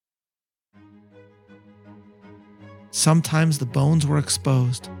Sometimes the bones were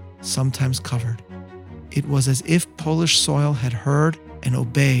exposed, sometimes covered. It was as if Polish soil had heard and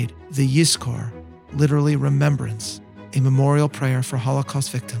obeyed the Yizkor, literally remembrance, a memorial prayer for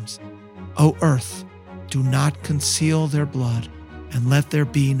Holocaust victims. O earth, do not conceal their blood, and let there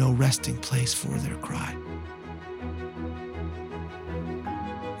be no resting place for their cry.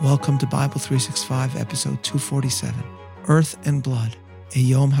 Welcome to Bible 365, episode 247, Earth and Blood, a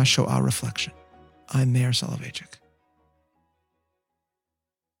Yom HaShoah reflection. I'm Meir Soloveichik.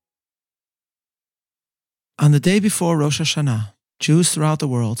 On the day before Rosh Hashanah, Jews throughout the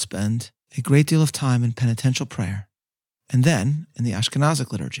world spend a great deal of time in penitential prayer, and then, in the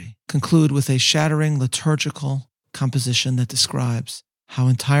Ashkenazic liturgy, conclude with a shattering liturgical composition that describes how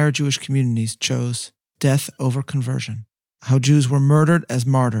entire Jewish communities chose death over conversion, how Jews were murdered as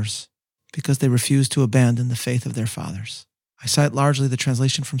martyrs because they refused to abandon the faith of their fathers. I cite largely the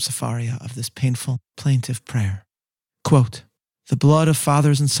translation from Sefaria of this painful, plaintive prayer. Quote, "The blood of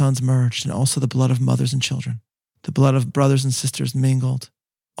fathers and sons merged, and also the blood of mothers and children. The blood of brothers and sisters mingled,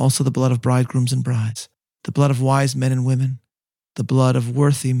 also the blood of bridegrooms and brides. The blood of wise men and women, the blood of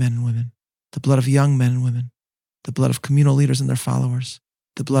worthy men and women, the blood of young men and women, the blood of communal leaders and their followers,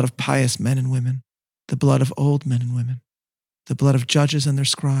 the blood of pious men and women, the blood of old men and women, the blood of judges and their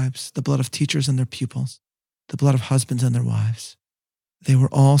scribes, the blood of teachers and their pupils, the blood of husbands and their wives. They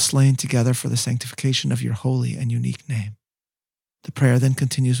were all slain together for the sanctification of your holy and unique name." The prayer then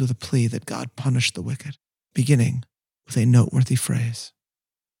continues with a plea that God punish the wicked, beginning with a noteworthy phrase.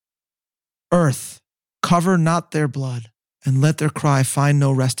 Earth, cover not their blood, and let their cry find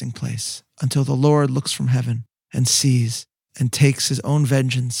no resting place, until the Lord looks from heaven and sees and takes his own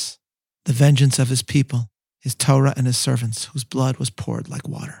vengeance, the vengeance of his people, his Torah and his servants, whose blood was poured like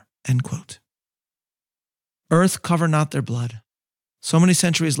water. End quote. Earth, cover not their blood. So many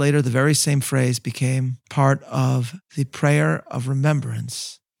centuries later, the very same phrase became part of the prayer of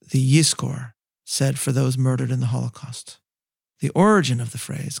remembrance, the Yizkor, said for those murdered in the Holocaust. The origin of the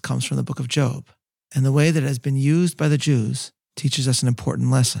phrase comes from the book of Job, and the way that it has been used by the Jews teaches us an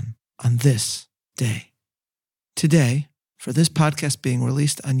important lesson on this day. Today, for this podcast being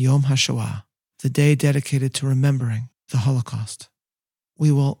released on Yom HaShoah, the day dedicated to remembering the Holocaust,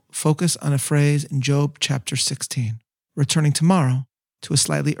 we will focus on a phrase in Job chapter 16, returning tomorrow to a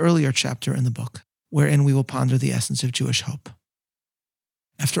slightly earlier chapter in the book, wherein we will ponder the essence of Jewish hope.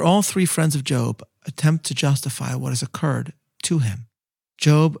 After all three friends of Job attempt to justify what has occurred to him,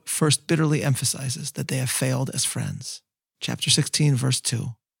 Job first bitterly emphasizes that they have failed as friends. Chapter 16, verse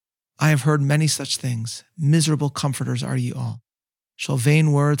 2. "I have heard many such things. Miserable comforters are ye all. Shall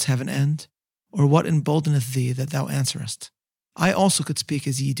vain words have an end? Or what emboldeneth thee that thou answerest? I also could speak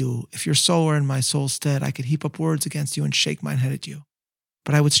as ye do. If your soul were in my soul's stead, I could heap up words against you and shake mine head at you.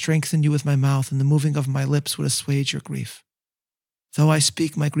 But I would strengthen you with my mouth, and the moving of my lips would assuage your grief. Though I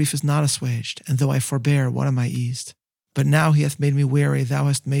speak, my grief is not assuaged, and though I forbear, what am I eased? But now he hath made me weary, thou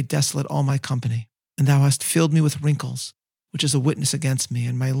hast made desolate all my company, and thou hast filled me with wrinkles, which is a witness against me,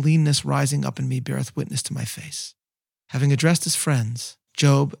 and my leanness rising up in me beareth witness to my face." Having addressed his friends,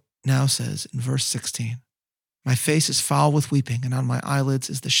 Job now says in verse 16, "My face is foul with weeping, and on my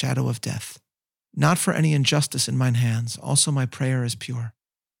eyelids is the shadow of death. Not for any injustice in mine hands, also my prayer is pure.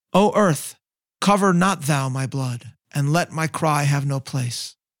 O earth, cover not thou my blood, and let my cry have no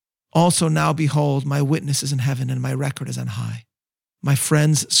place. Also now behold, my witness is in heaven, and my record is on high. My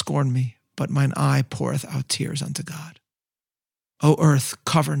friends scorn me, but mine eye poureth out tears unto God. O earth,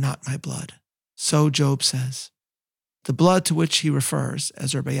 cover not my blood." So Job says. The blood to which he refers,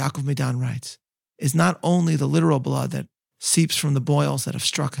 as Rabbi Yaakov Medan writes, is not only the literal blood that seeps from the boils that have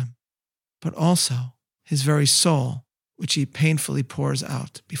struck him, but also his very soul, which he painfully pours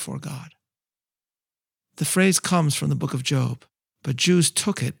out before God. The phrase comes from the book of Job, but Jews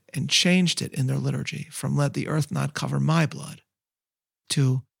took it and changed it in their liturgy from "let the earth not cover my blood"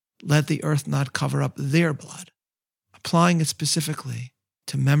 to "let the earth not cover up their blood," applying it specifically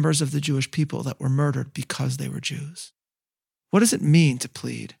to members of the Jewish people that were murdered because they were Jews. What does it mean to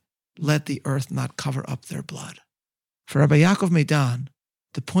plead, "let the earth not cover up their blood"? For Rabbi Yaakov Medan,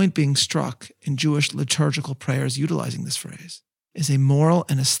 the point being struck in Jewish liturgical prayers utilizing this phrase is a moral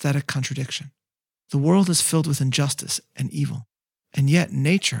and aesthetic contradiction. The world is filled with injustice and evil, and yet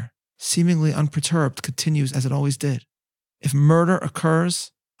nature, seemingly unperturbed, continues as it always did. If murder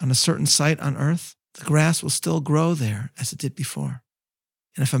occurs on a certain site on earth, the grass will still grow there as it did before.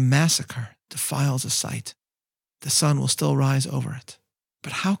 And if a massacre defiles a site, the sun will still rise over it.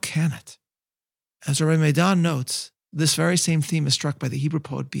 But how can it? As Rabbi Medan notes, this very same theme is struck by the Hebrew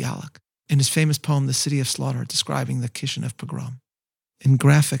poet Bialik in his famous poem, The City of Slaughter, describing the Kishinev pogrom. In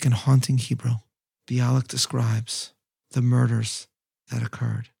graphic and haunting Hebrew, Bialik describes, the murders that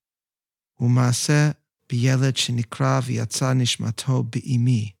occurred. U'maaseh b'yeled shenikra v'yatsa nishmato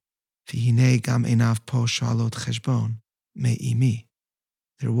b'imi, v'hinei gam einav po shoalot cheshbon me'imi.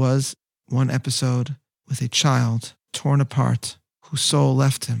 There was one episode with a child torn apart whose soul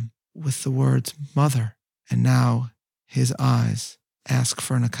left him with the words mother, and now his eyes ask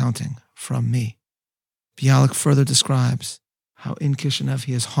for an accounting from me. Bialik further describes how in Kishinev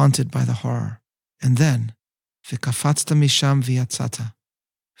he is haunted by the horror. And then, v'kafatzta misham v'yatzata,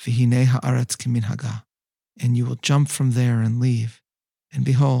 v'hinei ha'aretz kiminhaga, and you will jump from there and leave. And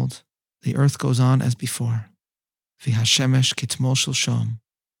behold, the earth goes on as before. V'hashemesh kitmol shalshom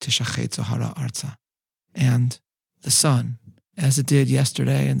tishachet zohara arza. And the sun, as it did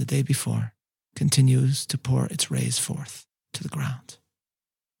yesterday and the day before, continues to pour its rays forth to the ground.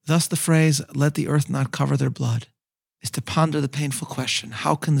 Thus the phrase, let the earth not cover their blood, is to ponder the painful question,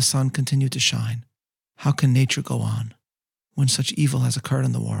 how can the sun continue to shine? How can nature go on when such evil has occurred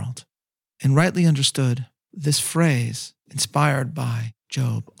in the world? And rightly understood, this phrase, inspired by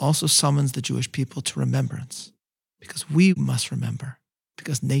Job, also summons the Jewish people to remembrance, because we must remember,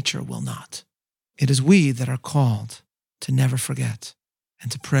 because nature will not. It is we that are called to never forget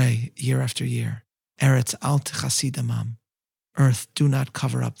and to pray year after year, Eretz al tichasi damam, earth, do not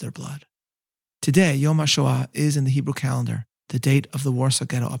cover up their blood. Today, Yom HaShoah is in the Hebrew calendar the date of the Warsaw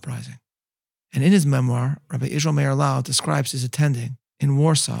Ghetto Uprising. And in his memoir, Rabbi Israel Meir Lau describes his attending in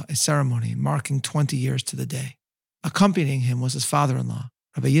Warsaw a ceremony marking 20 years to the day. Accompanying him was his father-in-law,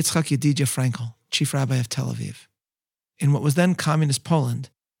 Rabbi Yitzchak Yedidia Frankel, chief rabbi of Tel Aviv. In what was then communist Poland,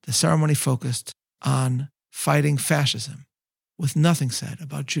 the ceremony focused on fighting fascism, with nothing said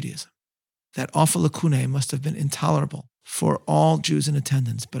about Judaism. That awful lacune must have been intolerable for all Jews in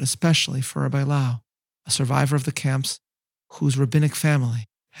attendance, but especially for Rabbi Lau, a survivor of the camps whose rabbinic family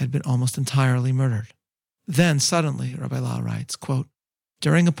had been almost entirely murdered. Then suddenly, Rabbi Lau writes, quote,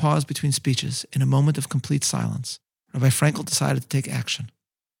 during a pause between speeches, in a moment of complete silence, Rabbi Frankel decided to take action.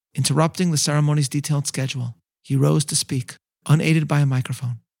 Interrupting the ceremony's detailed schedule, he rose to speak, unaided by a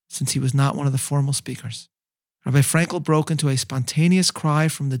microphone, since he was not one of the formal speakers. Rabbi Frankel broke into a spontaneous cry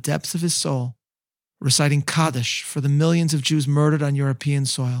from the depths of his soul, reciting Kaddish for the millions of Jews murdered on European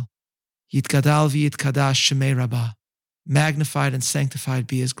soil. Yitgadal v'yitkadash shemei rabbah, magnified and sanctified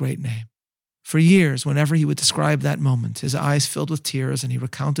be his great name. For years, whenever he would describe that moment, his eyes filled with tears and he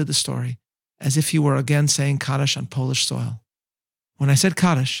recounted the story as if he were again saying Kaddish on Polish soil. When I said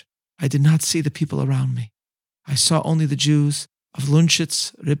Kaddish, I did not see the people around me. I saw only the Jews of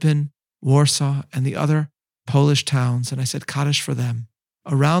Lunchitz, Ripon, Warsaw, and the other Polish towns, and I said Kaddish for them.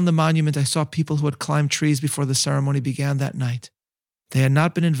 Around the monument, I saw people who had climbed trees before the ceremony began that night. They had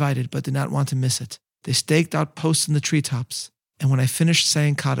not been invited, but did not want to miss it. They staked out posts in the treetops, and when I finished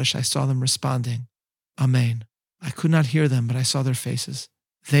saying Kaddish, I saw them responding, Amen. I could not hear them, but I saw their faces.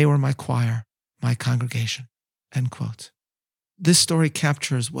 They were my choir, my congregation. End quote. This story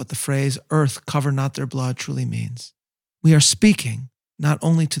captures what the phrase, earth, cover not their blood, truly means. We are speaking not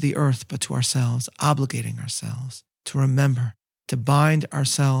only to the earth, but to ourselves, obligating ourselves to remember, to bind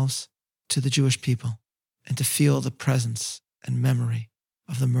ourselves to the Jewish people, and to feel the presence and memory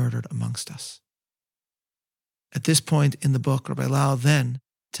of the murdered amongst us. At this point in the book, Rabbi Lau then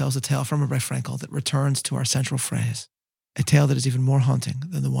tells a tale from Rabbi Frankel that returns to our central phrase, a tale that is even more haunting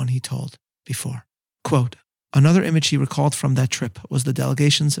than the one he told before. Quote, another image he recalled from that trip was the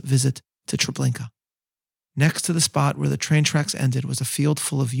delegation's visit to Treblinka. Next to the spot where the train tracks ended was a field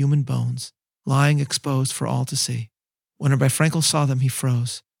full of human bones, lying exposed for all to see. When Rabbi Frankel saw them, he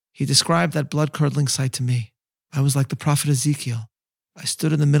froze. He described that blood-curdling sight to me. I was like the prophet Ezekiel. I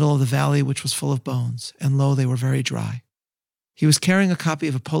stood in the middle of the valley which was full of bones, and lo, they were very dry. He was carrying a copy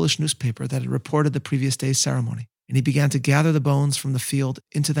of a Polish newspaper that had reported the previous day's ceremony, and he began to gather the bones from the field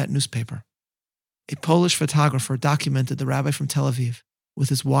into that newspaper. A Polish photographer documented the rabbi from Tel Aviv, with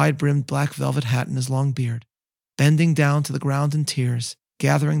his wide-brimmed black velvet hat and his long beard, bending down to the ground in tears,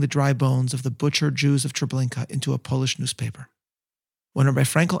 gathering the dry bones of the butchered Jews of Treblinka into a Polish newspaper. When Rabbi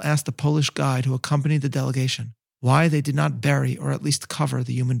Frankel asked the Polish guide who accompanied the delegation why they did not bury or at least cover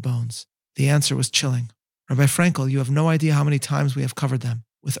the human bones, the answer was chilling. Rabbi Frankel, you have no idea how many times we have covered them,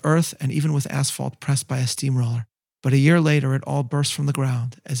 with earth and even with asphalt pressed by a steamroller. But a year later, it all burst from the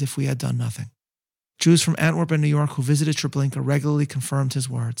ground as if we had done nothing. Jews from Antwerp and New York who visited Treblinka regularly confirmed his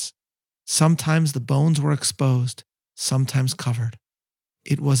words. Sometimes the bones were exposed, sometimes covered.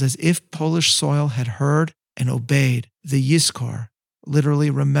 It was as if Polish soil had heard and obeyed the Yizkor,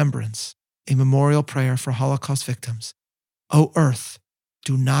 literally remembrance, a memorial prayer for Holocaust victims. O earth,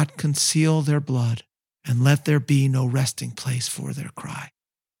 do not conceal their blood, and let there be no resting place for their cry.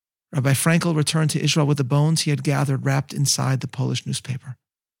 Rabbi Frankel returned to Israel with the bones he had gathered wrapped inside the Polish newspaper.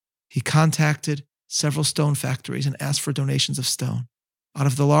 He contacted several stone factories and asked for donations of stone. Out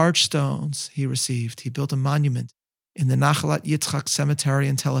of the large stones he received, he built a monument in the Nachalat Yitzchak cemetery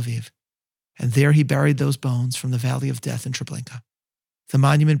in Tel Aviv, and there he buried those bones from the Valley of Death in Treblinka. The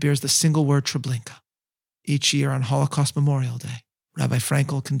monument bears the single word Treblinka. Each year on Holocaust Memorial Day, Rabbi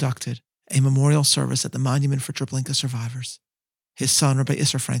Frankel conducted a memorial service at the monument for Treblinka survivors. His son, Rabbi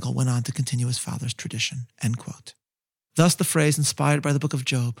Isser Frankel, went on to continue his father's tradition. End quote. Thus the phrase inspired by the book of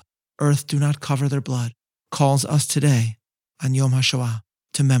Job, "Earth, do not cover their blood," calls us today on Yom HaShoah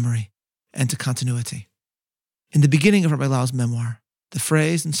to memory and to continuity. In the beginning of Rabbi Lau's memoir, the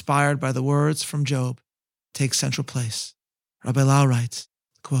phrase inspired by the words from Job takes central place. Rabbi Lau writes,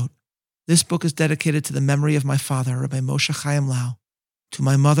 quote, "This book is dedicated to the memory of my father, Rabbi Moshe Chaim Lau, to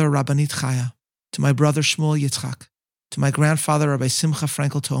my mother, Rabbanit Chaya, to my brother Shmuel Yitzchak, to my grandfather, Rabbi Simcha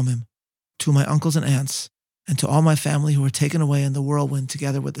Frankel Tomim, to my uncles and aunts, and to all my family who were taken away in the whirlwind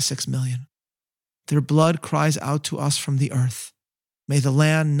together with the 6 million. Their blood cries out to us from the earth. May the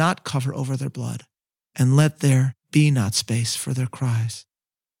land not cover over their blood, and let there be not space for their cries.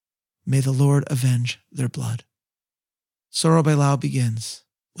 May the Lord avenge their blood." So Rabbi Lau begins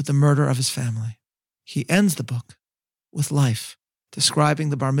with the murder of his family. He ends the book with life, describing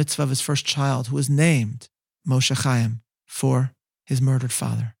the bar mitzvah of his first child, who is named Moshe Chaim for his murdered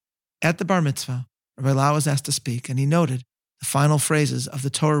father. At the bar mitzvah, Rabbi Lau was asked to speak, and he noted the final phrases of the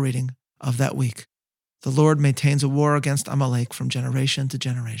Torah reading of that week. The Lord maintains a war against Amalek from generation to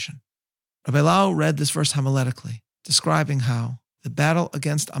generation. Rabbi Lau read this verse homiletically, describing how the battle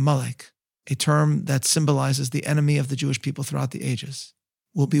against Amalek, a term that symbolizes the enemy of the Jewish people throughout the ages,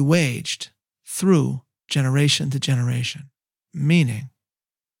 will be waged through generation to generation, meaning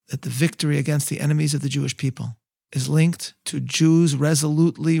that the victory against the enemies of the Jewish people is linked to Jews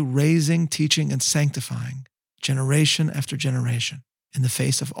resolutely raising, teaching, and sanctifying generation after generation in the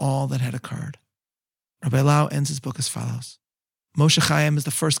face of all that had occurred. Rabbi Lau ends his book as follows. Moshe Chaim is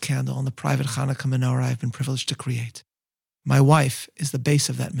the first candle in the private Hanukkah menorah I've been privileged to create. My wife is the base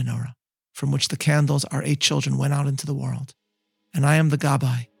of that menorah, from which the candles our 8 children went out into the world. And I am the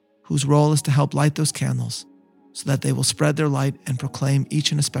Gabbai, whose role is to help light those candles so that they will spread their light and proclaim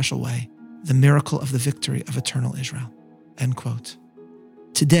each in a special way the miracle of the victory of eternal Israel. End quote.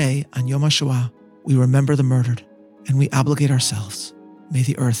 Today, on Yom HaShoah, we remember the murdered, and we obligate ourselves. May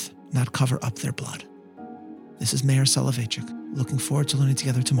the earth not cover up their blood. This is Meir Soloveichik, looking forward to learning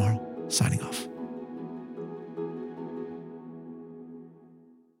together tomorrow. Signing off.